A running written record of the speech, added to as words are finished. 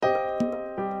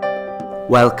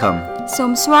Welcome. សូ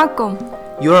មស្វាគមន៍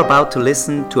You're about to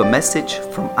listen to a message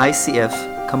from ICF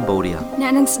Cambodia. អ្ន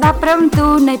កនឹងស្ដាប់ព្រះបន្ទូ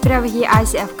លនៃព្រះវិហារ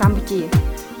ICF កម្ពុជា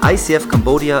ICF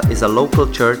Cambodia is a local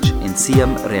church in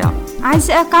Siem Reap.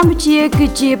 ICF កម្ពុជាគឺ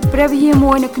ជាព្រះវិហារ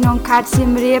មួយនៅក្នុងខេត្តសៀ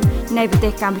មរាបនៃប្រទេ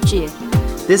សកម្ពុជា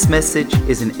This message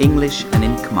is in English and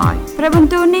in Khmer. ព្រះបន្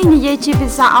ទូលនេះនិយាយជាភា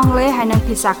សាអង់គ្លេសហើយនិង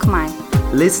ភាសាខ្មែរ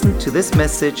Listen to this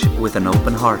message with an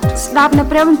open heart. ស្ដាប់នៅ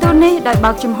ព្រះបន្ទូលនេះដោយ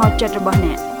បើកចំហចិត្តរបស់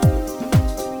អ្នក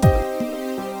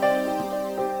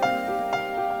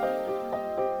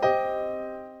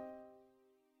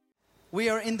We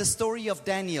are in the story of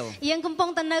Daniel. យើងកំពុង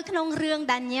តែនៅក្នុងរឿង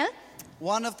Daniel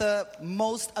One of the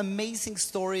most amazing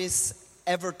stories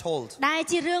ever told. ដែល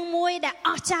ជារឿងមួយដែល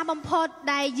អស្ចារ្យបំផុត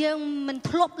ដែលយើងមិន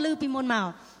ធ្លាប់ឮពីមុនមក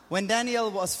When Daniel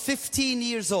was 15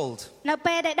 years old, នៅ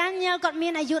ពេលដែល Daniel គាត់មា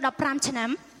នអាយុ15ឆ្នាំ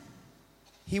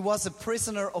he was a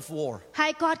prisoner of war. ហើ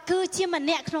យគាត់គឺជាម្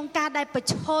នាក់ក្នុងការដែលប្រ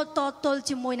ឈមតទល់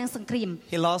ជាមួយនឹងសង្គ្រាម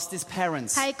He lost his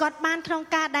parents ហើយគាត់បានក្នុង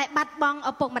ការដែលបាត់បង់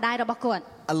ឪពុកម្ដាយរបស់គាត់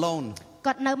alone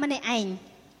គាត់នៅម្នាក់ឯង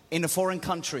in a foreign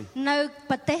country. នៅ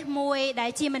ប្រទេសមួយដែ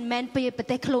លជាមិនមែនពីប្រ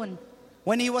ទេសខ្លួន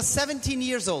When he was 17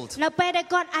 years old, នៅពេលដែល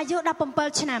គាត់អាយុ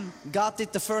17ឆ្នាំ God did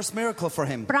the first miracle for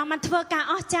him. ព្រះបានធ្វើការ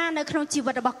អស្ចារ្យនៅក្នុងជី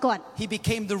វិតរបស់គាត់ He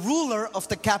became the ruler of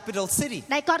the capital city.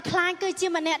 ដែលគាត់ខ្លាចគឺជា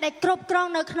ម្នាក់ដែលគ្រប់គ្រង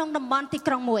នៅក្នុងតំបន់ទី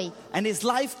ក្រុងមួយ And his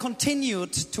life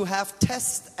continued to have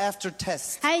test after test.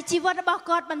 ហើយជីវិតរបស់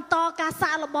គាត់បន្តការ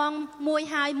សាកល្បងមួយ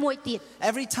ហើយមួយទៀត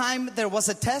Every time there was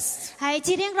a test, ហើយ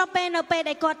ជារៀងរាល់ពេលនៅពេល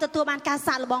ដែលគាត់ទទួលបានការ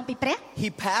សាកល្បងពីព្រះ he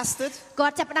passed it, គា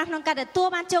ត់ចាប់ផ្ដើមក្នុងការទទួល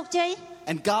បានជោគជ័យ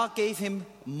and God gave him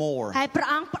more. ហើយព្រះ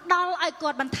អង្គផ្ដល់ឲ្យគា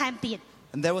ត់បន្ថែមទៀត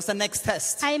And there was the next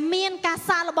test. ហើយមានការ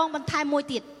សាកល្បងបន្ថែមមួយ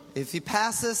ទៀត If he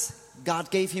passes, God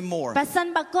gave him more. បើសិន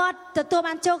បើគាត់ទទួល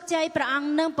បានជោគជ័យព្រះអង្គ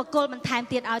នឹងប្រគល់បន្ថែម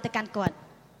ទៀតឲ្យទៅកាន់គាត់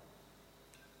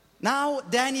Now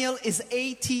Daniel is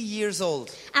 80 years old,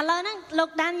 ឥឡូវហ្នឹងលោក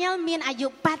Daniel មានអាយុ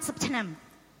80ឆ្នាំ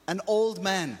an old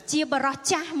man. ជាបរិស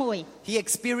ចាស់មួយ He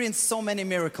experienced so many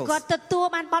miracles. គាត់ទទួល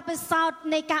បានបទពិសោធន៍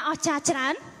នៃការអស្ចារ្យច្រើ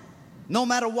ន No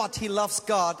matter what, he loves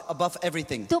God above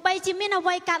everything. ទោះបីជាមានអ្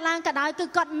វីកើតឡើងក៏ដោយគឺ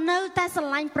គាត់នៅតែស្រ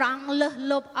ឡាញ់ព្រះអង្គលើស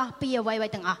លប់អស់ពីអ្វី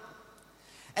ៗទាំងអស់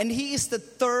And he is the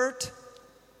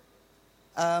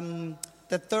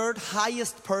third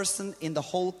highest person in the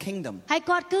whole kingdom. ហើយ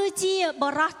គាត់គឺជាប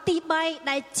រិសទី3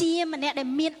ដែលជាម្នាក់ដែល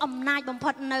មានអំណាចបំផុ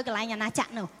តនៅកន្លែងអាណាចក្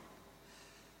រនោះ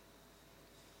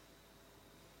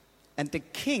And the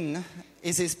king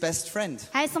is his best friend.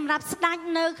 ហើយសម្រាប់ស្ដេច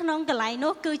នៅក្នុងកន្លែង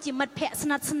នោះគឺជាមិត្តភក្តិស្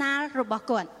និទ្ធស្នាលរបស់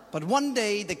គាត់ But one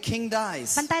day the king dies,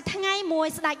 ប៉ុន្តែថ្ងៃមួយ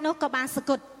ស្ដេចនោះក៏បានស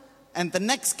គត់ and the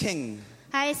next king,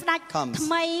 ហើយស្ដេច comes. ថ្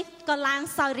មីក៏ឡើង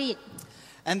សោយរាជ្យ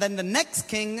and then the next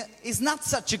king is not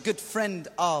such a good friend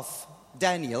of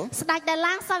Daniel. ស្ដេចដែល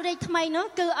ឡើងសោយរាជ្យថ្មីនោះ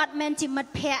គឺអត់មែនជាមិត្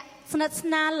តភក្តិស្និទ្ធស្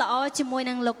នាលល្អជាមួយ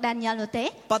នឹងលោក Daniel នោះទេ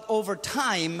But over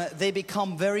time they become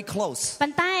very close ប៉ុ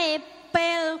ន្តែ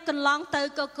ពេលកន្លងទៅ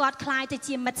ក៏គាត់ខ្លាយទៅ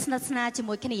ជាមិត្តស្និទ្ធស្នាលជា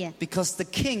មួយគ្នា because the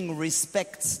king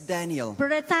respects Daniel. ព្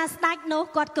រោះថាស្ដេចនោះ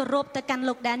គាត់គោរពទៅកាន់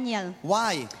លោក Daniel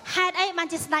Why? ហេតុអីបាន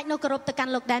ជាស្ដេចនោះគោរពទៅកា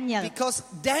ន់លោក Daniel Because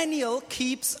Daniel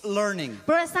keeps learning,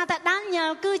 ព្រោះថាតែ Daniel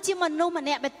គឺជាមនុស្សម្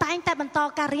នាក់ដែលតែងតែបន្ត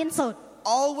ការរៀនសូត្រ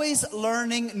always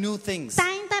learning new things.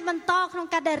 តែងតែបន្តក្នុង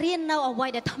ការដែលរៀននៅអ្វី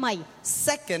ដែលថ្មី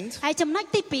Second, ហើយចំណុច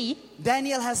ទី2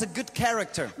 Daniel has a good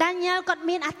character, Daniel គាត់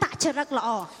មានអត្តចរិតល្អ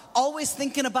always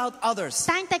thinking about others.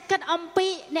 តែងតែគិតអំពី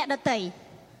អ្នកដទៃ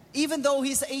Even though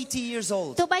he's 80 years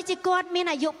old, ទោះបីជាគាត់មាន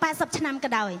អាយុ80ឆ្នាំក៏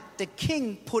ដោយ the king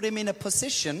put him in a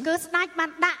position គឺស្ដេចបាន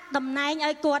ដាក់តំណែង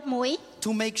ឲ្យគាត់មួយ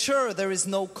to make sure there is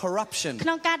no corruption. ក្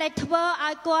នុងការដែលធ្វើ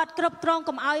ឲ្យគាត់គ្រប់គ្រង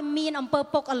កុំឲ្យមានអំពើ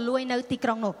ពុករលួយនៅទីក្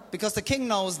រុងនោះ Because the king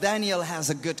knows Daniel has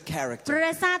a good ព្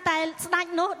រោះ character. ថាតែស្ដេច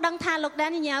នោះដឹងថាលោក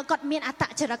Daniel គាត់មានអត្ត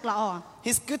ចរិតល្អ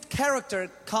His good character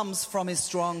comes from his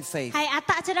strong faith. ហើយអត្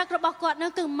តចរិតរបស់គាត់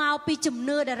នោះគឺមកពីជំ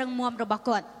នឿដែលរឹងមាំរបស់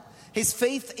គាត់ His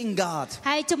faith in God.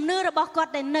 ហើយជំនឿរបស់គាត់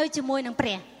ដែលនៅជាមួយនឹងព្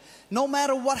រះ No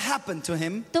matter what happened to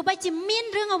him, ទោះបីជាមាន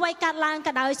រឿងអ្វីកើតឡើង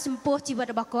ក៏ដោយចំពោះជីវិត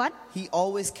របស់គាត់ he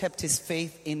always kept his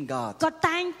faith in God. គាត់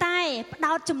តែងតែផ្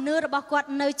ដោតជំនឿរបស់គាត់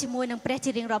នៅជាមួយនឹងព្រះ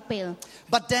ជារៀងរាល់ពេល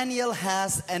But Daniel has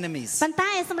enemies. ប៉ុន្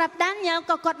តែសម្រាប់ Daniel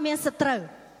ក៏គាត់មានសត្រូវ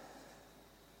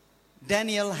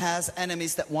Daniel has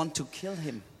enemies that want to kill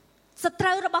him, សត្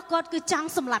រូវរបស់គាត់គឺចង់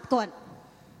សម្លាប់គាត់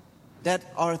that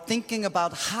are thinking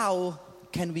about how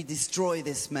can we destroy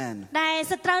this man. ដែល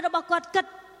សត្រូវរបស់គាត់គិត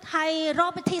ហើយរ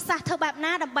កវិធីសាស្ត្រធ្វើបែប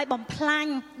ណាដើម្បីបំផ្លាញ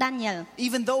Daniel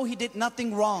Even though he did nothing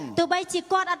wrong, ទោះបីជា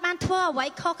គាត់អត់បានធ្វើអ្វី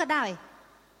ខុសក៏ដោយ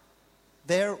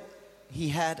there he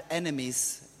had enemies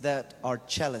that are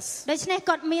jealous. ដូច្នេះ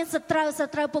គាត់មានសត្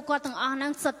រូវពួកគាត់ទាំងអស់ហ្នឹ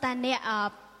ងសុទ្ធតែអ្នក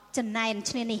ចំណែន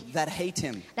ឈ្នានេះ That hate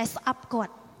him. ដែលស្អប់គា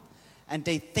ត់ and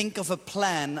they think of a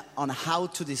plan on how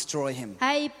to destroy him.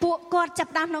 ហើយពួកគាត់ចាប់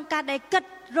ផ្ដើមក្នុងការដែលគិត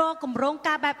រកគម្រោង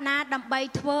ការបែបណាដើម្បី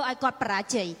ធ្វើឲ្យគាត់បរា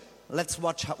ជ័យ Let's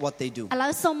watch what they do. ឥឡូ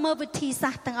វសូមមើលវិធី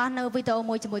សាស្ត្រទាំងអស់នៅវីដេអូ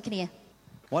មួយជាមួយគ្នា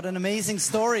What an amazing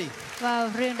story. វ៉ាវ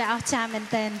រឿងដែលអស្ចារ្យមែន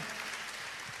ទែន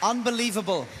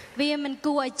Unbelievable. វាមិន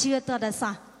គួរឲ្យជឿទាល់តែ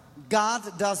សោះ God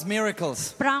does miracles.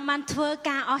 ព្រះអង្គបានធ្វើ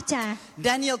ការអស្ចារ្យ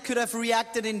Daniel could have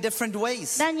reacted in different ways.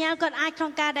 ដានីយ៉ែលគាត់អាចក្នុ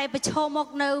ងការដែលប្រឈមមុខ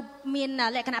នៅមាន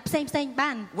លក្ខណៈផ្សេងៗ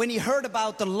បាន When he heard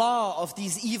about the law of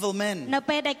these evil men, នៅ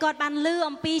ពេលដែលគាត់បានឮ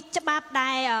អំពីច្បាប់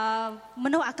ដែលម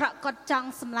នុស្សអាក្រក់គាត់ចង់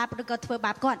សម្លាប់ឬក៏ធ្វើ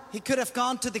បាបគាត់ he could have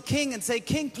gone to the king and say,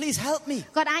 King, please help me.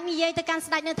 គាត់អាចនិយាយទៅកាន់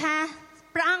ស្ដេចនៅថា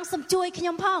ព្រះអង្គសូមជួយខ្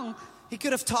ញុំផង He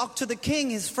could have talked to the king,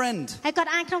 his friend. ហើយគា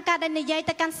ត់អាចក្នុងការដែលនិយាយ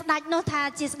ទៅកាន់ស្ដេចនោះថា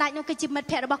ជាស្ដេចនោះគឺជាមិត្ត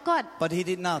ភក្តិរបស់គាត់ But he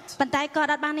did not. ប៉ុន្តែគាត់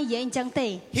អត់បាននិយាយអញ្ចឹងទេ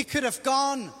He could have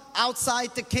gone outside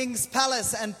the king's palace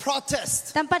and protest.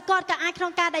 តាមពិតគាត់ក៏អាចក្នុ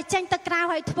ងការដែលចេញទៅក្រៅ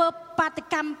ហើយធ្វើបាត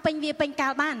កម្មពេញវាពេញកា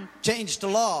លបាន Change the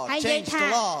law, ហើយនិយាយ change ថា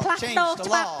the law, ផ្លាស់ change ប្ដូរ the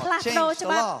ច្បាប់ law, ផ្លាស់ប្ដូរ change the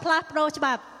ច្បាប់ law. ផ្លាស់ប្ដូរច្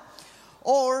បាប់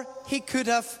Or he could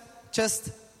have just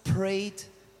prayed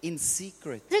in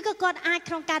secret. ឬក៏គាត់អាច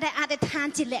ក្នុងការដែលអធិដ្ឋាន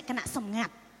ជាលក្ខណៈសម្ងា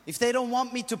ត់ If they don't want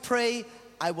me to pray,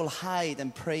 I will hide and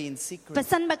pray in បើ secret.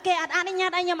 សិនបើគេអត់អនុញ្ញា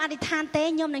តឲ្យខ្ញុំអធិដ្ឋានទេ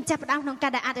ខ្ញុំនឹងចាប់ផ្ដើមក្នុងកា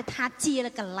រដែលអធិដ្ឋានជា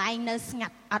កន្លែងនៅស្ងា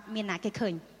ត់អត់មានណាគេឃើ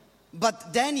ញ But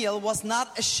Daniel was not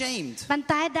ashamed. ប៉ុន្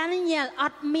តែដានីយ៉ែលអ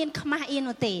ត់មានខ្មាស់អៀន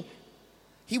នោះទេ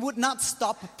He would not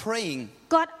stop praying.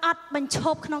 គាត់អត់បញ្ឈ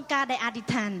ប់ក្នុងការដែលអធិ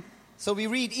ដ្ឋាន So we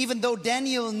read, even though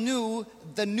Daniel knew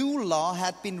the new law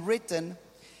had been written,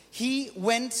 he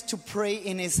went to pray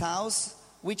in his house,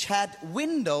 which had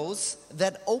windows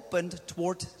that opened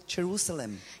toward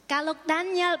Jerusalem. កាលលោកដា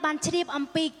នីយ៉ែលបានជ្រាបអំ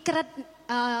ពីក្រឹត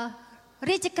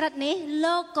រាជក្រឹតនេះ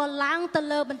លោកក៏ឡើងទៅ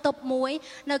លើបន្ទប់មួយ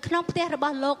នៅក្នុងផ្ទះរប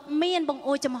ស់លោកមានបង្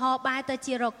អួចចំហបែរទៅ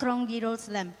ជារកក្រុងយេរូ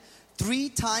សាឡិម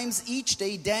 3 times each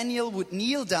day, Daniel would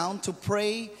kneel down to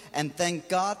pray and thank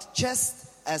God, just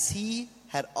as he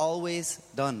had always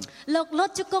done. លោកលុត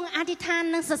ជង្គង់អធិដ្ឋាន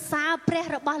និងសរសើរព្រះ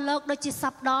របស់លោកដូចជាស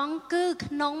ពដងគឺ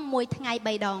ក្នុងមួយថ្ងៃ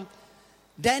3ដង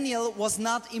Daniel was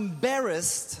not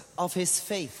embarrassed of his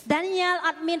faith. ដានីយ៉ែលអ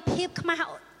ត់មានភាពខ្មាស់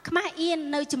អៀន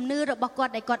នៅជំនឿរបស់គា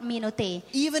ត់ដែលគាត់មាននោះទេ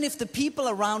Even if the people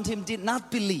around him did not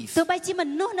believe. ទោះបីជាម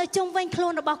នុស្សនៅជុំវិញខ្លួ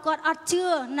នរបស់គាត់អត់ជឿ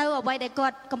នៅអ្វីដែលគា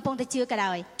ត់កំពុងតែជឿក៏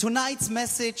ដោយ Tonight's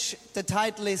message, the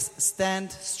title is Stand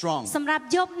Strong. សម្រាប់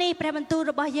យប់នេះព្រះបន្ទូល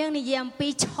របស់យើងនិយាយអំពី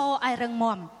ឈរឲ្យរឹង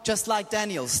មាំ Just like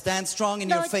Daniel, stand strong in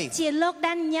ដូ your ច្ faith. ជាលោក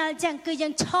ដានីយ៉ែលចឹងគឺយើ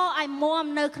ងឈរឲ្យមាំ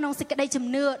នៅក្នុងសេចក្តីជំ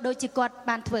នឿដូចជាគាត់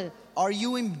បានធ្វើ Are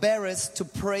you embarrassed to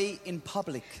pray in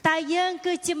public? តើយើង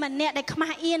គឺជាម្នាក់ដែលខ្មា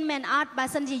ស់អៀនមែនអត់បើ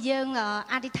សិនជាយើង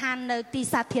អធិដ្ឋាននៅទី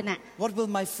សាធារណៈ What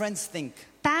will my friends think?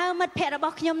 តើមិត្តភក្តិរប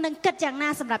ស់ខ្ញុំនឹងគិតយ៉ាងណា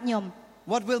សម្រាប់ខ្ញុំ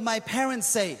What will my parents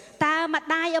say? តើម្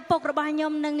ដាយឪពុករបស់ខ្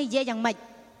ញុំនឹងនិយាយយ៉ាងម៉េច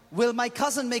Will my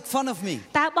cousin make fun of me?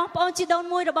 តើបងប្អូនជីដូន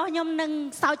មួយរបស់ខ្ញុំនឹង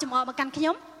សើចចំអកមកកាន់ខ្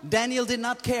ញុំ Daniel did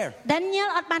not care. ដានីយ៉ែល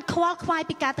អត់បានខ្វល់ខ្វាយ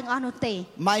ពីការទាំងអស់នោះទេ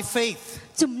My faith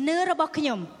ជំនឿរបស់ខ្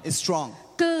ញុំ is strong.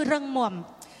 គឺរឹងមាំ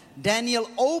Daniel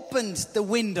opened the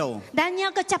window. ដានីយ៉ែ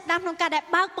លក៏ចាប់ផ្ដើមក្នុងការដែល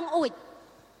បើកបង្អួច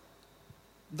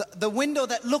The window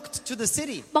that looked to the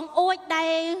city. បង្អួចដែ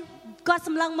លគាត់ស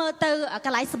ម្លឹងមើលទៅក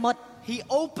ន្លែងសមុទ្រ He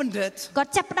opened it គា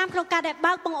ត់ចាប់ផ្ដើមក្នុងការដែល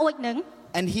បើកបង្អួចនឹង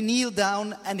and he kneeled down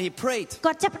and he prayed.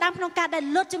 គាត់ចាប់ផ្ដើមក្នុងការដែល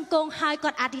លុតជង្គង់ហើយគា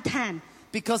ត់អធិដ្ឋាន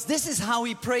Because this is how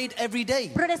he prayed every day.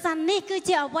 ព្រោះដោយសារនេះគឺ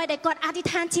ជាអ្វីដែលគាត់អធិ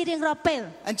ដ្ឋានជារៀងរាល់ពេល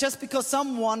And just because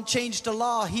someone changed the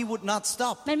law, he would not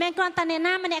stop. មិនមែនគ្រាន់តែអ្នក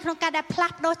ណាម្នាក់ក្នុងការដែលផ្លា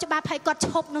ស់ប្ដូរច្បាប់ហើយគាត់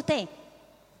ឈប់នោះទេ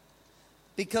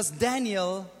Because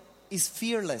Daniel is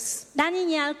fearless. ដានី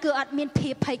យ៉ែលគឺអត់មានភា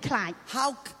ពភ័យខ្លាច How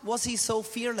was he so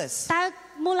fearless? តើ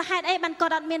មូលហេតុអីបានគា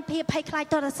ត់អត់មានភាពភ័យខ្លាច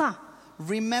តទៅសោះ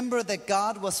Remember that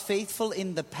God was faithful in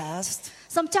the past.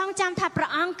 សូមចងចាំថាព្រះ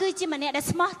អង្គគឺជាម្នាក់ដែល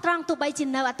ស្មោះត្រង់ទោះបីជា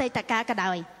នៅអតីតកាលក៏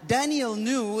ដោយ Daniel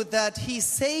knew that he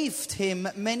saved him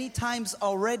many times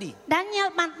already. ដានីយ៉ែល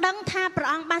បានដឹងថាព្រះ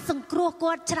អង្គបានសង្គ្រោះ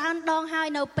គាត់ច្រើនដងហើយ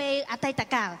នៅពេលអតីត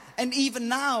កាល And even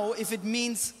now, if it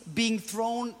means being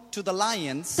thrown to the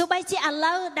lions, ទោះបីជាឥ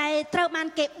ឡូវដែលត្រូវបាន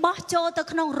គេបោះចូលទៅ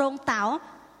ក្នុងរោងតោ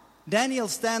Daniel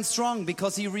stands strong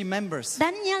because he remembers.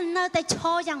 ដានីយ៉ែលនៅតែឈ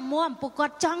រយ៉ាងមាំពួកគា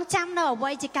ត់ចងចាំនៅអ្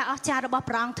វីជាការអស្ចារ្យរបស់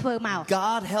ព្រះអង្គធ្វើមក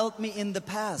God helped me in the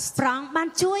past, ព្រះអង្គបាន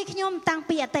ជួយខ្ញុំតាំង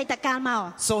ពីអតីតកាលមក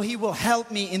so he will help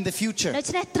me in the future. ដូ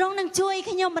ច្នេះទ្រង់នឹងជួយ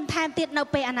ខ្ញុំបន្ថែមទៀតនៅ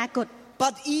ពេលអនាគត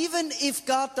But even if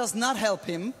God does not help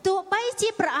him, ទោះបីជា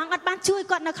ព្រះអង្គអត់បានជួយ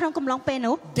គាត់នៅក្នុងកំឡុងពេល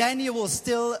នោះ Daniel will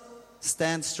still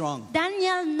stand strong. ដានី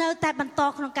យ៉ែលនៅតែបន្ត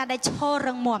ក្នុងការដែលឈរ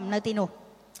រឹងមាំនៅទីនោះ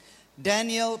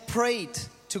Daniel prayed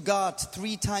to God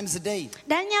 3 times a day.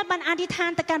 ដានីយ៉ែលបានអធិដ្ឋា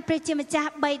នទៅកាន់ព្រះជាម្ចាស់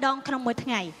3ដងក្នុងមួយថ្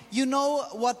ងៃ You know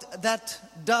what that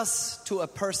does to a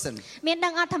person. មានដឹ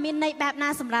ងអត់ថាមានន័យបែបណា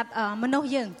សម្រាប់មនុស្ស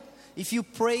យើង If you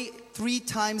pray 3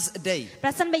 times a day, ប្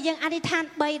រសិនបើយើងអធិដ្ឋាន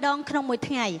3ដងក្នុងមួយ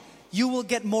ថ្ងៃ you will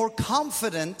get more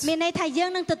confident មានន័យថាយើ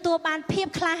ងនឹងទទួលបានភាព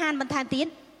ក្លាហានបន្ថែមទៀត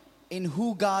in who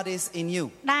God is in you.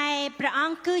 ដែលព្រះអ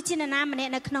ង្គគឺជានរណាម្នា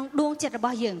ក់នៅក្នុងដួងចិត្តរប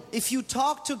ស់យើង If you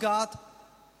talk to God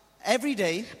every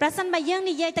day, ប្រសិនបើយើង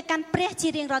និយាយទៅកាន់ព្រះជា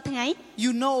រៀងរាល់ថ្ងៃ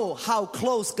you know how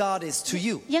close God is to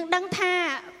you. យើងដឹងថា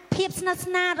ភាពស្និទ្ធ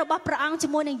ស្នាលរបស់ព្រះអង្គជា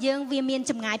មួយនឹងយើងវាមាន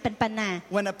ចម្ងាយប៉ុណ្ណា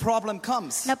When a problem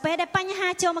comes, នៅពេលដែលបញ្ហា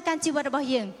ចូលមកកាន់ជីវិតរបស់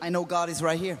យើង I know God is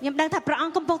right here. ខ្ញុំដឹងថាព្រះអ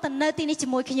ង្គកំពុងតែនៅទីនេះជា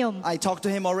មួយខ្ញុំ I talked to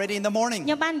him already in the morning,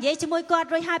 ខ្ញុំបាននិយាយជាមួយគាត់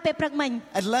រួចហើយពេលព្រឹកមិញ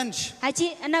at lunch, ហើយជា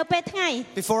នៅពេលថ្ងៃ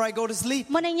before I go to sleep.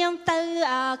 មុននឹងខ្ញុំទៅ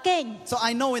គេង So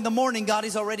I know in the morning God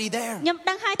is already there. ខ្ញុំ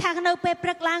ដឹងហើយថានៅពេលព្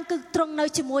រឹកឡើងគឺទ្រង់នៅ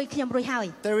ជាមួយខ្ញុំរួចហើយ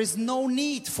There is no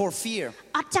need for fear.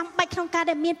 អត់ចាំបាច់ក្នុងការ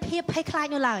ដែលមានភាពភ័យខ្លាច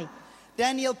នោះឡើយ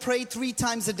Daniel prayed 3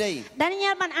 times a day. ដានី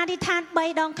យ៉ែលបានអធិដ្ឋាន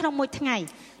3ដងក្នុងមួយថ្ងៃ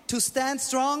To stand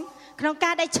strong ក្នុង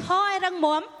ការដែលឈរឲ្យរឹង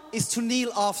មាំ is to kneel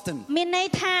often. មានន័យ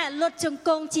ថាលុតជង្គ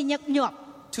ង់ជាញឹកញាប់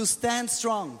To stand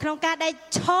strong ក្នុងការដែល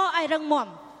ឈរឲ្យរឹងមាំ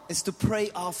is to pray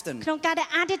often. ក្នុងការដែល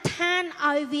អធិដ្ឋាន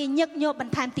ឲ្យវាញឹកញាប់ប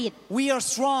ន្ថែមទៀត We are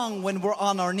strong when we're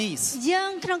on our knees យើ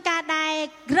ងក្នុងការដែល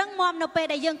រឹងមាំនៅពេល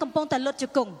ដែលយើងកំពុងតែលុតជ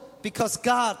ង្គង់ because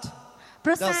God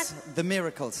ព្រោះសារ does the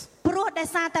miracles. ព្រោះដែល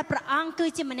សារតែព្រះអង្គគឺ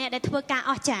ជាម្នាក់ដែលធ្វើការ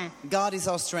អស្ចារ្យ God is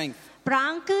our strength. ព្រះ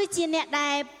អង្គគឺជាអ្នកដែ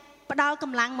លផ្ដល់ក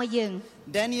ម្លាំងមកយើង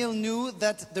Daniel knew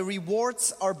that the rewards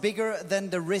are bigger than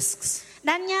the risks.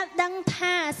 ដានីយ៉ែលដឹង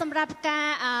ថាសម្រាប់ការ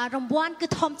រង្វាន់គឺ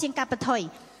ធំជាងការប្រថុយ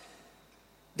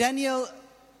Daniel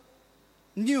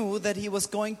knew that he was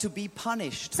going to be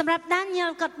punished. សម្រាប់ដានីយ៉ែ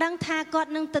លគាត់ដឹងថាគាត់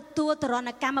នឹងទទួលទរណ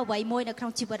កម្មអ្វីមួយនៅក្នុ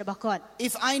ងជីវិតរបស់គាត់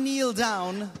If I kneel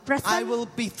down, I will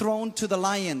be thrown to the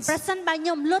lions. ប្រសិនបើខ្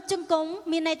ញុំលុតជង្គង់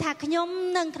មានន័យថាខ្ញុំ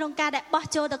នឹងក្នុងការដែលបោះ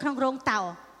ចូលទៅក្នុងរោងតោ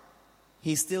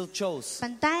He still chose.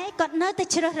 ប៉ុន្តែគាត់នៅតែ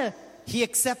ជ្រើសរើស He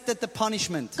accepted the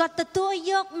punishment គាត់ទទួល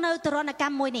យកនៅទរណក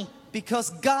ម្មមួយនេះ because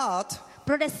God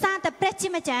ព្រោះដែលសារតែព្រះជា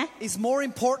ម្ចាស់ is more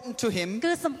important to him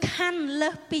គឺសំខាន់លើ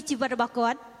សពីជីវិតរបស់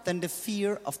គាត់ than the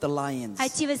fear of the lions. ហើ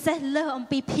យជាពិសេសលើសអំ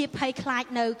ពីភាពភ័យខ្លាច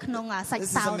នៅក្នុងសាច់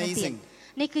សោនេះទៀត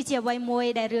នេះគឺជាអ្វីមួយ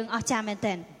ដែលរឿងអស្ចារ្យមែន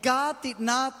ទែន God did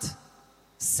not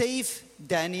save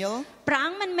Daniel ព្រះអ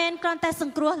ង្គមិនមែនគ្រាន់តែស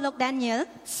ង្គ្រោះលោកដានីយ៉ែល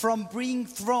from being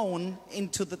thrown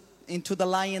into the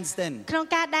lions den. ក្នុង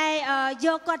ការដែលយ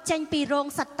កគាត់ចេញពីរោង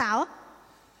សត្វតោ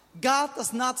God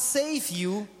does not save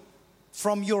you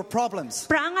from your problems.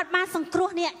 ព្រះអង្គអត់បានសង្គ្រោះ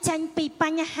អ្នកចេញពីប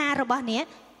ញ្ហារបស់អ្នក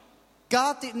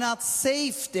God did not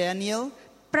save Daniel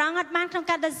ព្រះអង្គអត់បានក្នុង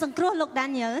ការដែលសង្គ្រោះលោកដា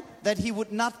នីយ៉ែល that he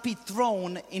would not be thrown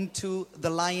into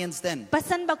the lions den. បើ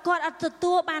សិនបើគាត់អត់ទ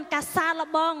ទួលបានការសាឡ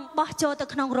បងបោះចូលទៅ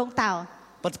ក្នុងរោងតោ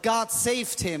But God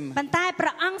saved him ប៉ុន្តែព្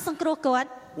រះអង្គសង្គ្រោះគាត់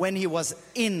when he was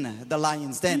in the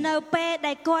lions den. នៅពេល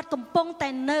ដែលគាត់កំពុងតែ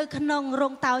នៅក្នុងរោ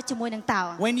ងតោជាមួយនឹងតោ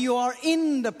When you are in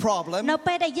the problem, នៅ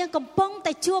ពេលដែលយើងកំពុង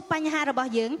តែជួបបញ្ហារបស់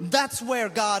យើង that's where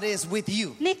God is with you.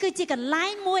 នេះគឺជាកន្លែ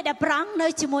ងមួយដែលព្រះអង្គនៅ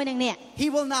ជាមួយនឹងអ្នក He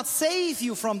will not save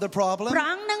you from the problem. ព្រះ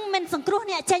អង្គនឹងមិនសង្គ្រោះ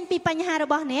អ្នកចេញពីបញ្ហារ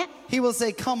បស់អ្នក He will say,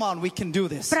 come on, we can do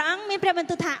this. ព្រះអង្គមានព្រះបន្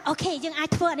ទូលថាអូខេយើងអាច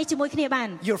ធ្វើអានេះជាមួយគ្នាបាន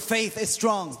Your faith is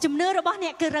strong. ជំនឿរបស់អ្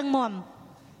នកគឺរឹងមាំ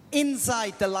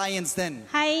Inside the lion's den.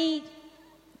 ហើយ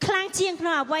ខ្លាំងជាងក្នុ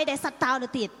ងអ្វីដែលសត្វតោទៅ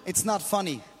ទៀត It's not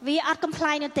funny. វាអត់កំ pl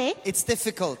នោះទេ It's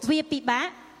difficult. វាពិបាក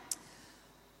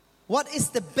What is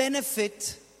the benefit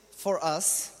for us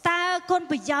តើគុណ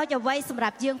ប្រយោជន៍អ្វីសម្រា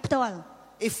ប់យើងផ្ទាល់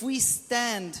if we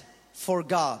stand for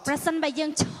God ប្រសិនបើយើ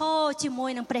ងឈរជាមួ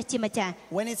យនឹងព្រះជាម្ចាស់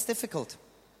when it's difficult?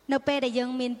 នៅពេលដែលយើង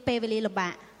មានពេលវេលាលំបា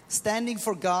ក Standing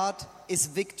for God is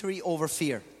victory over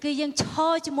fear. គឺយើងឈ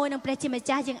រជាមួយនឹងព្រះជាម្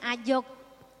ចាស់យើងអាចយក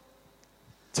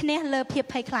ឈ្នះលើភាព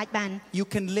ភ័យខ្លាចបាន You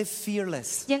can live fearless.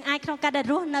 យើងអាចក្នុងការដែល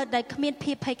រស់នៅដោយគ្មាន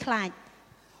ភាពភ័យខ្លាច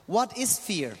What is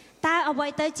fear? តើអ្វី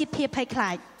ទៅជាភាពភ័យខ្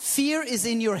លាច Fear is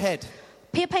in your head.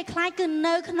 ភាពភ័យខ្លាចគឺ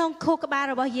នៅក្នុងខួរក្បាល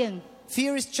របស់យើង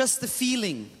Fear is just the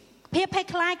feeling. ភាពភ័យ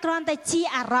ខ្លាចគ្រាន់តែជា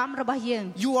អារម្មណ៍របស់យើង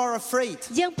You are afraid.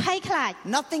 យើងភ័យខ្លាច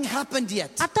Nothing happened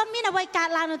yet. អត់ទាន់មានអ្វីកើត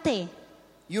ឡើងនោះទេ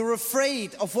You're afraid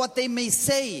of what they may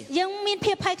say. យើងមាន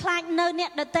ភាពភ័យខ្លាចនៅអ្នក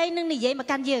ដទៃនឹងនិយាយមក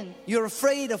កាន់យើង You're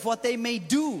afraid of what they may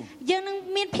do. យើងនឹង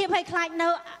មានភាពភ័យខ្លាចនៅ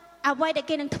អ្វីដែល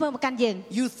គេនឹងធ្វើមកកាន់យើង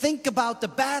You think about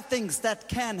the bad things that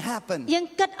can happen. យើង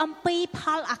គិតអំពីផ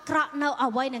លអាក្រក់នៅ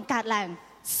អ្វីនឹងកើតឡើង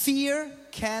Fear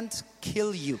can't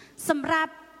kill you. សម្រា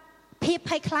ប់ភាព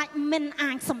ភ័យខ្លាចមិន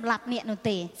អាចសម្លាប់អ្នកនោះ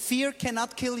ទេ Fear cannot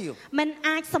kill you. មិន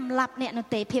អាចសម្លាប់អ្នកនោះ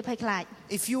ទេភាពភ័យខ្លាច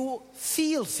If you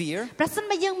feel fear, ប្រសិន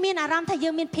បើយើងមានអារម្មណ៍ថាយើ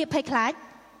ងមានភាពភ័យខ្លាច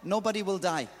nobody will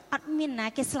die. អត់មានណា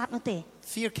គេស្លាប់នោះទេ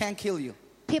Fear can't kill you.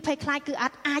 ភាពភ័យខ្លាចគឺ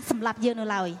អាចសម្លាប់យើងនៅ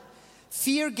ឡើយ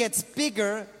Fear gets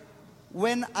bigger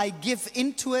when I give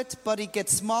into it, but it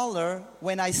gets smaller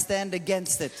when I stand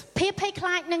against it. ភាពភ័យខ្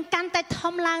លាចនឹងកាន់តែ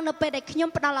ធំឡើងនៅពេលដែលខ្ញុំ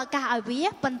ផ្ដល់ឱកាសឲ្យវា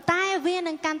ប៉ុន្តែវា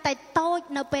នឹងកាន់តែតូច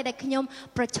នៅពេលដែលខ្ញុំ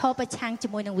ប្រឈមប្រឆាំងជា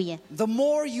មួយនឹងវា The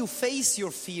more you face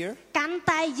your fear, កាន់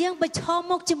តែយើងប្រឈម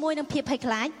មុខជាមួយនឹងភាពភ័យ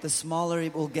ខ្លាច the smaller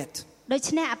it will get. ដូ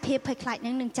ច្នេះអាភាពភ័យខ្លាច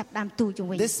នឹងចាប់ផ្ដើមទូលជា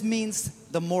មួយ This means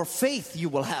the more faith you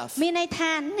will have. មានន័យ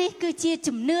ថានេះគឺជា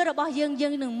ជំនឿរបស់យើង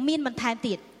នឹងមានបន្ថែម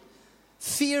ទៀត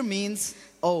Fear means,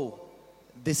 oh,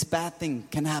 this bad thing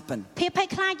can happen. ភាពភ័យ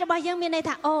ខ្លាចរបស់យើងមានន័យ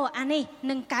ថាអូអានេះ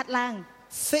នឹងកើតឡើង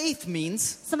Faith means,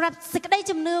 សម្រាប់សេចក្តី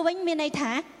ជំនឿវិញមានន័យ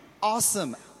ថា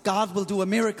awesome, God will do a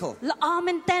miracle. ល្អ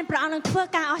មែនទែនព្រះអង្គនឹងធ្វើ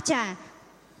ការអស្ចារ្យ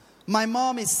My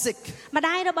mom is sick. ម្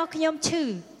ដាយរបស់ខ្ញុំឈឺ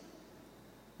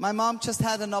My mom just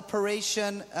had an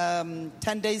operation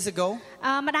 10 days ago.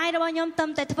 ម្ដាយរបស់ខ្ញុំទៅ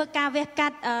តែធ្វើការវះកា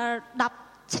ត់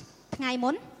10ថ្ងៃ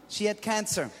មុន She had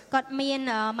cancer គាត់មាន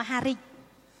មហារីក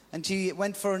and she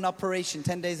went for an operation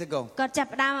 10 days ago. គាត់ចាប់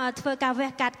ផ្ដើមធ្វើការ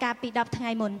វះកាត់កាលពី10ថ្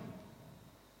ងៃមុន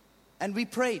And we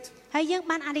prayed. ហើយយើង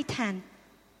បានអធិដ្ឋាន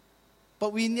But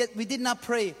we did not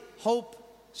pray, hope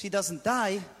she doesn't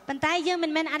die. ប៉ុន្តែយើងមិ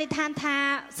នមែនអធិដ្ឋានថា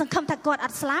សង្ឃឹមថាគាត់អ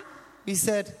ត់ស្លាប់ We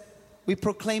said, we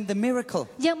proclaim the miracle.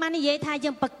 យើងបាននិយាយថា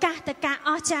យើងប្រកាសទៅការ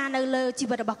អស្ចារ្យនៅលើជី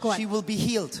វិតរបស់គាត់ She will be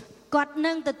healed. គាត់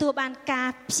នឹងទទួលបានការ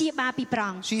ព្យាបាលពីព្រះ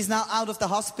អង្គ She is now out of the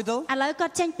hospital. ឥឡូវគា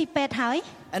ត់ចេញពីពេទ្យហើយ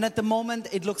And at the moment,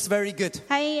 it looks very good.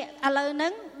 ហើយឥឡូវហ្នឹ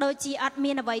ងដូចជាអត់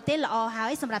មានអ្វីទេល្អហើ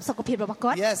យសម្រាប់សុខភាពរបស់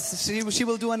គាត់ Yes, she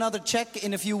will do another check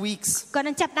in a few weeks. គាត់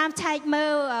នឹងចាប់ផ្ដើមឆែកមើ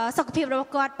លសុខភាពរប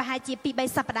ស់គាត់ប្រហែលជា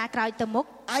 2-3 សប្តាហ៍ក្រោយទៅមុខ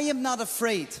I am not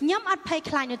afraid ខ្ញុំអត់ភ័យ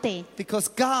ខ្លាចនោះទេ because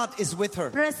God is with her.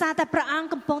 ព្រោះសារតែព្រះអង្គ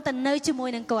កំពុងតែនៅជាមួយ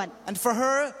នឹងគាត់ And for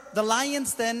her, the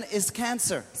lion's den is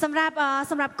cancer. សម្រា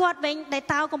ប់គាត់វិញដែល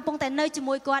តើកំពុងតែនៅជា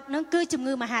មួយគាត់នឹងគឺជំ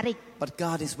ងឺមហារីក But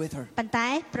God is with her. ប៉ុន្តែ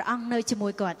ព្រះអង្គនៅជាមួ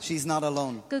យគាត់ She's not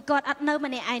alone. គឺគាត់អត់នៅ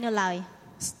ម្នាក់ឯងនៅឡើយ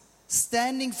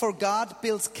Standing for God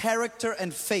builds character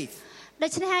and faith. ដូ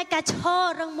ច្នេះហើយការឈរ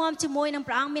រឹងមាំជាមួយនឹង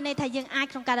ព្រះអង្គមានន័យថាយើងអាច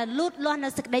ក្នុងការលូតលាស់នៅ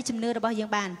សេចក្តីជំនឿរបស់យើង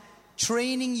បាន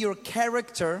Training your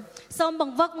character សូមប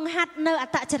ង្វឹកបង្ហាត់នៅអ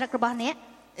ត្តចរិតរបស់អ្នក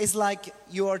is like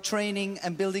you are training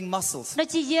and building muscles. ដូច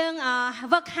ជាយើង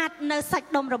វឹកហាត់នៅសាច់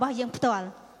ដុំរបស់យើងផ្ទាល់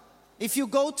If you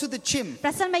go to the gym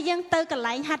ប្រសិនបើយើងទៅកន្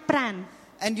លែងហាត់ប្រាណ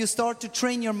and you start to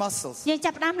train your muscles, យើង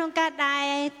ចាប់ផ្ដើមក្នុងការដែល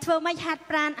ធ្វើម៉េចហាត់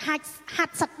ប្រាណហា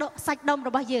ត់សាច់ដុំរ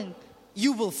បស់យើង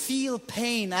you will feel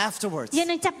pain afterwards យើង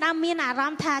នឹងចាប់ផ្ដើមមានអារ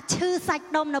ម្មណ៍ថាឈឺសាច់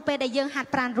ដុំនៅពេលដែលយើងហាត់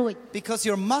ប្រាណរួច because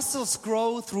your muscles grow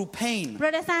through pain. ព្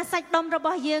រោះដោយសារសាច់ដុំរប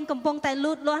ស់យើងកំពុងតែ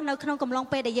លូតលាស់នៅក្នុងកំឡុង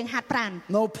ពេលដែលយើងហាត់ប្រាណ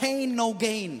No pain, no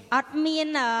gain. អត់មាន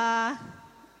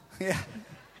Yeah.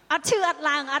 អត់ឈឺអត់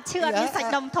ឡើងអត់ឈឺអត់មានសាច់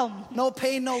ដុំធំ No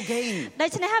pain, no gain. ដូ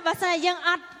ច្នេះហើយបើសិនជាយើង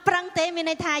អត់ប្រឹងទេមាន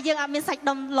ន័យថាយើងអត់មានសាច់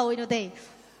ដុំលយនោះទេ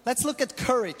Let's look at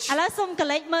courage. ឥឡូវសូមក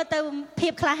លេចមើលទៅភា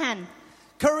ពក្លាហាន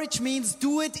Courage means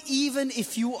do it even if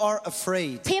you are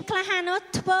afraid. ភាពក្លាហាននោះ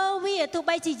ធ្វើវាទោះ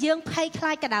បីជាយើងភ័យខ្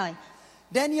លាចក៏ដោយ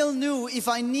Daniel knew if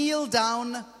I kneel down,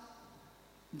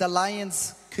 the lions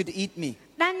could eat me.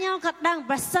 ដានីយ៉ែលក៏ដឹង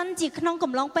ប្រសិនជាក្នុង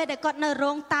កំឡុងពេលដែលគាត់នៅ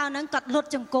រោងតោនឹងគាត់លុត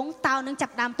ជង្គង់តោនឹងចា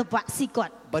ប់ដើមទៅវាក់ស៊ីគា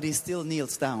ត់ But he still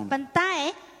kneels down ប៉ុន្តែ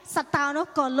សត្វតោនោះ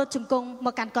ក៏លុតជង្គង់ម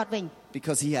កកាន់គាត់វិញ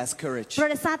because he has courage. ព្រោះ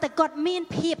ដោយសារតែគាត់មាន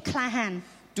ភាពក្លាហាន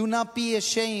Do not be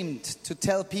ashamed to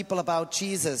tell people about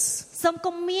Jesus. សូម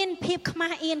កុំមានភាពខ្មា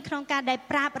ស់អៀនក្នុងការដែល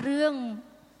ប្រាប់រឿង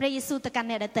ព្រះយេស៊ូវទៅកាន់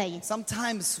អ្នកដទៃ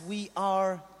Sometimes we are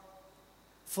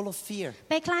full of fear.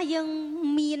 ពេលខ្លះយើង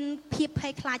មានភាពភ័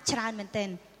យខ្លាចច្រើនមែនទែន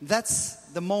That's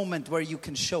the moment where you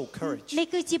can show courage. នេះ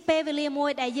គឺជាពេលវេលាមួយ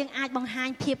ដែលយើងអាចបង្ហាញ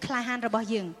ភាពក្លាហានរបស់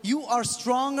យើង You are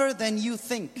stronger than you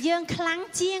think. យើងខ្លាំង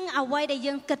ជាងអ្វីដែល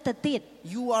យើងគិតទៅទៀត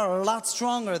You are a lot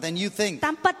stronger than you think.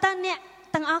 តាមពិតទៅអ្នក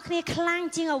ទាំងអស់គ្នាខ្លាំង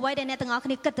ជាងអ្វីដែលអ្នកទាំងអស់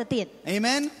គ្នាគិតទៅទៀត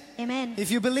Amen? Amen If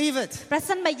you believe it, ប្រ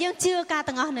សិនបើយើងជឿការ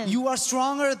ទាំងអស់នោះ you are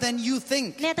stronger than you think.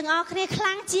 អ្នកទាំងអស់គ្នាខ្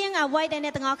លាំងជាងអ្វីដែលអ្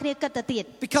នកទាំងអស់គ្នាគិតទៅទៀត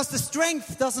Because the strength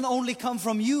doesn't only come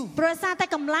from you. ព្រោះសារតែ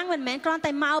កម្លាំងមិនមែនគ្រាន់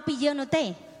តែមកពីយើងនោះទេ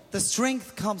The strength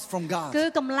comes from God. គឺ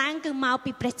កម្លាំងគឺមក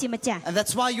ពីព្រះជាម្ចាស់ And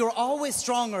that's why you're always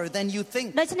stronger than you think.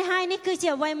 ដូច្នេះហើយនេះគឺជា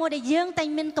អ្វីមួយដែលយើងតែ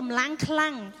មានកម្លាំងខ្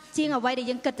លាំងជាងអ្វីដែល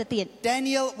យើងគិតទៅទៀត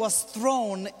Daniel was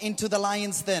thrown into the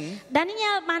lion's den. ដានី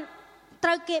យ៉ែលបានត្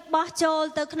រូវគេបោះចូល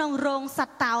ទៅក្នុងរោងស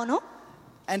ត្វតោនោះ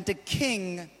And the king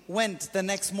went the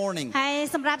next morning. ហើយ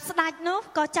សម្រាប់ស្ដេចនោះ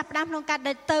ក៏ចាប់ផ្ដើមក្នុងការ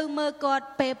ដែលទៅមើលគាត់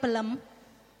ពេលព្រលឹម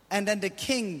And then the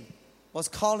king was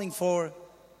calling for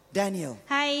Daniel.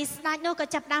 ហើយស្ដេចនោះក៏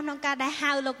ចាប់ផ្ដើមក្នុងការដែល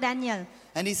ហៅលោកដានីយ៉ែល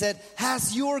And he said, has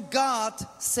your God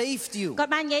saved you? គា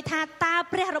ត់បាននិយាយថាតើ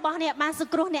ព្រះរបស់អ្នកបានស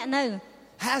ង្គ្រោះអ្នកនៅ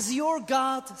Has your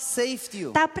God saved you?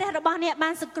 តើព្រះរបស់អ្នកបា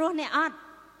នសង្គ្រោះអ្នកអត់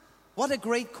What a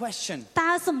great question.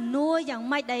 តើសំណួរយ៉ាង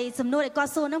ម៉េចដែលសំណួរដែលគា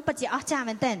ត់សួរហ្នឹងពិតជាអស្ចារ្យ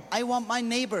មែនទែន I want my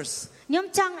neighbors ខ្ញុំ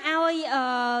ចង់ឲ្យ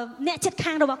អ្នកជិត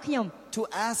ខាងរបស់ខ្ញុំ to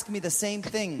ask me the same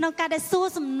thing ក្នុងការដែលសួរ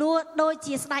សំណួរដូច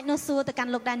ជាស្ដេចនោះសួរទៅកាន់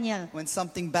លោក Daniel when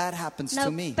something bad happens នៅ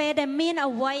to me. ពេលដែលមាន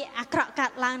អ្វីអាក្រក់កើ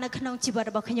តឡើងនៅក្នុងជីវិត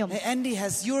របស់ខ្ញុំ Hey Andy,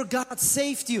 has your God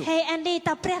saved you? Hey Andy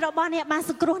តើព្រះរបស់អ្នកបាន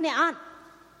សង្គ្រោះអ្នកអត់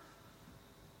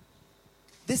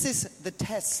This is the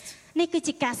test. នេះគឺ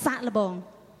ជាការសាកល្បង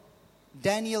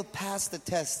Daniel passed the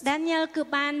test. Daniel គឺ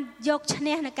បានយកឈ្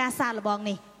នះនៅការសាកល្បង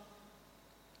នេះ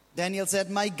Daniel said,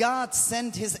 "My God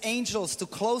sent his angels to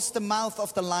close the mouth of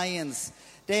the lions.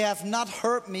 They have not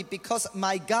hurt me because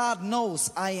my God knows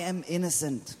I am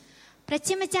innocent." ព្រះ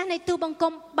ជាម្ចាស់នៃទូបង្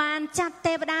គំបានចាត់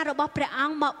ទេវតារបស់ព្រះអ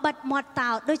ង្គមកបិទមាត់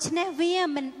តោដូច្នេះវា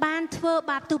មិនបានធ្វើ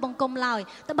បាបទូបង្គំឡើយ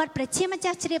ត្បិតព្រះជាម្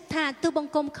ចាស់ជ្រាបថាទូប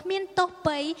ង្គំគ្មានទោស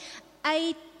ពៃអី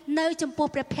នៅចំពោះ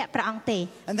ព្រះភ័ក្ត្រព្រះអង្គទេ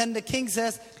And then the king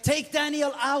says, "Take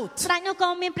Daniel out." ស្ដេចនោះក៏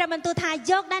មានព្រះបន្ទូលថា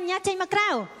យកដានីយ៉ែលចេញមកក្រៅ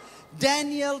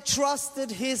Daniel trusted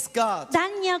his God. ដា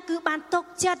នីយ៉ែលគឺបានទុក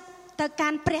ចិត្តទៅកា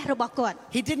ន់ព្រះរបស់គាត់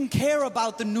He didn't care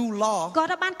about the new law. គា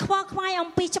ត់បានខ្វល់ខ្វាយអំ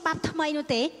ពីច្បាប់ថ្មីនោះ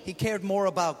ទេ He cared more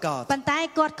about God. ប៉ុន្តែ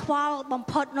គាត់ខ្វល់បំ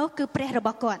ផុតនោះគឺព្រះរប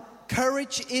ស់គាត់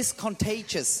Courage is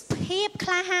contagious. ភាពក្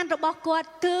លាហានរបស់គាត់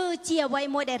គឺជាអ្វី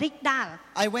មួយដែលរីកដាល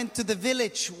I went to the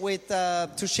village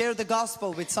to share the gospel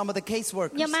with some of the ខ្ញុំ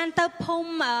caseworkers. បានទៅភូ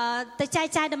មិទៅចែក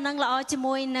ចាយដំណឹងល្អជា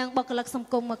មួយនឹងបុគ្គលិកសង្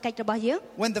គមមួយកិច្ចរបស់យើង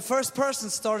When the first person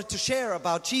started to share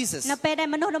about Jesus, នៅពេលដែល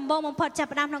មនុស្សដំបូងបំផុតចាប់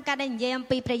ផ្ដើមក្នុងការដែលនិយាយអំ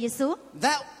ពីព្រះយេស៊ូវ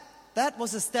that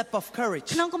was a step of courage.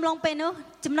 ក្នុងកំឡុងពេលនោះ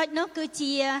ចំណុចនោះគឺ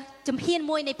ជាជំហាន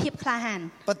មួយនៃភាពក្លាហាន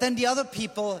But then the other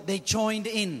people, they joined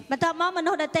in. បន្ទាប់មកម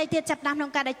នុស្សដទៃទៀតចាប់ផ្ដើមក្នុ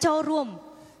ងការដែលចូលរួម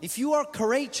If you are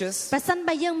courageous, ប្រសិន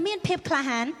បើយើងមានភាពក្លា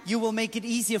ហាន you will make it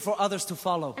easier for others to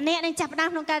follow. អ្នកនឹងចាប់ផ្ដើម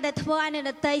ក្នុងការដែលធ្វើឲ្យអ្នក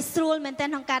ដទៃស្រួលមែនទែន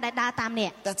ក្នុងការដែលដើរតាមអ្ន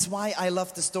ក That's why I love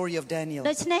the story of Daniel.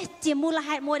 ដូច្នេះជាមូល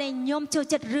ហេតុមួយដែលខ្ញុំចូល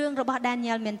ចិត្តរឿងរបស់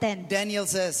Daniel មែនទែន Daniel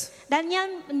says, Daniel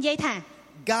និយាយថា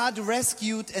God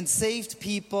rescued and saved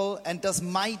people and does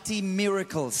mighty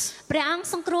miracles. ព្រះអង្គ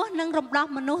សង្គ្រោះនិងរំដោះ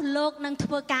មនុស្សលោកនឹងធ្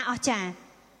វើការអស្ចារ្យ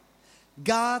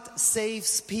God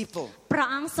saves people. ព្រះ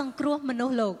អង្គសង្គ្រោះមនុ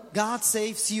ស្សលោក God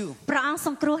saves you. ព្រះអង្គស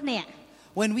ង្គ្រោះអ្នក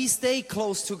When we stay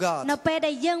close to នៅ God, ពេល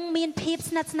ដែលយើងមានភាព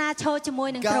ស្និទ្ធស្នាលឈរជាមួយ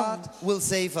នឹងទ្រង់ God will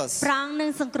save us. ព្រះអង្គនឹង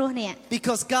សង្គ្រោះអ្នក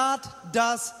Because God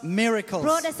does ព្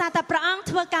រោះ miracles. ដោយសារតែព្រះអង្គ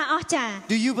ធ្វើការអស្ចារ្យ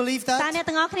Do you believe តើ that? អ្នក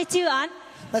ទាំងអស់គ្នាជឿអត់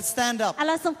Let's stand up. ឥ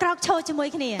ឡូវសូមក្រោកឈរជាមួយ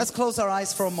គ្នា Let's close our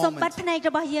eyes for a សូមបិទ moment. ភ្នែក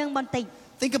របស់យើងបន្តិច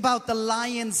Think about the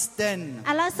lion's den.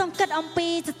 ឥឡូវសូមគិតអំពី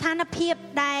ស្ថានភាព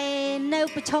ដែលនៅ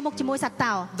ប្រឈមមុខជាមួយសត្វ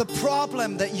តោ The problem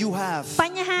that you have. ប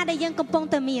ញ្ហាដែលយើងកំពុង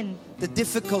តែមាន The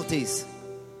difficulties.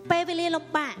 ពេលវេលាលំ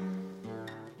បាក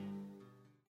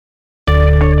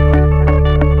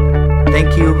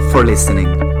Thank you for listening.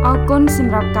 អរគុណស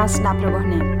ម្រាប់ការស្ដាប់របស់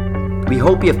អ្នក We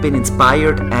hope you have been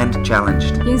inspired and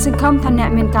challenged. យើងសង្ឃឹមថាអ្នក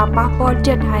មានការប៉ះពាល់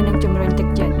ចិត្តហើយនឹងជំរុញទឹក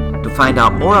ចិត្ត To find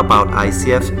out more about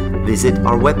ICF, visit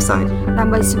our website ដើ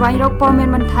ម្បីស្វែងរកព័ត៌មាន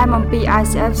បន្ថែមអំពី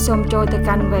ICF សូមចូលទៅ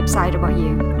កាន់ website របស់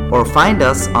យើង or find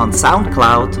us on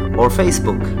SoundCloud or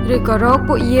Facebook. ឬក៏រក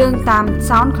ពួកយើងតាម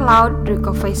SoundCloud ឬ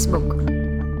ក៏ Facebook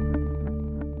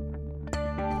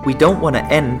We don't want to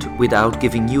end without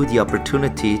giving you the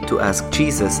opportunity to ask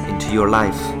Jesus into your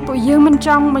life. ពួកយើងមិនច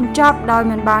ង់បញ្ចប់ដោយ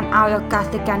មិនបានឲ្យឱកាស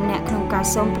ទៅកាន់អ្នកក្នុងការ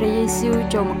សូមព្រះយេស៊ូវ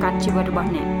ចូលមកកាន់ជីវិតរបស់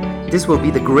អ្នក This will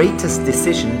be the greatest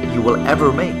decision you will ever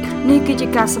make. នេះគឺជា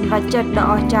ការសម្រេចចិត្តដ៏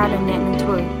អស្ចារ្យដែលអ្នកនឹងធ្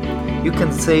វើ You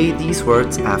can say these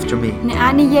words after me. អ្នកអា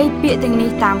ចនិយាយពាក្យទាំងនេះ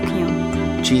តាមខ្ញុំ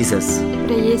Jesus,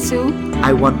 ព្រះយេស៊ូវ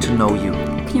I want to know you.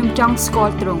 ខ្ញុំចង់ស្គា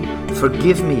ល់ទ្រង់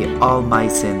Forgive me all my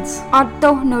sins. អត់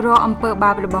ទោសនៅរាល់អំពើ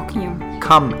បាបរបស់ខ្ញុំ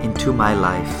Come into my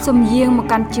life. សូមយាងមក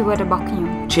កាន់ជីវិតរបស់ខ្ញុំ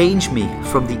Change me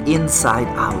from the inside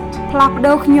out. ផ្លាស់ប្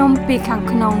ដូរខ្ញុំពីខាង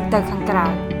ក្នុងទៅខាងក្រៅ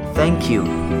Thank you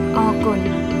អរគុណ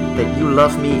that you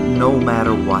love me no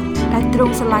matter what. ដែលទ្រ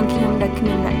ង់ស្រឡាញ់ខ្ញុំដោយគ្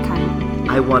មានលក្ខខណ្ឌ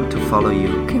I want to follow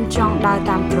you. ខ្ញុំចង់ដើរ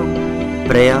តាមទ្រង់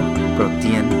Prea pro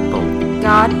tiempo.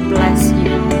 God bless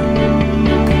you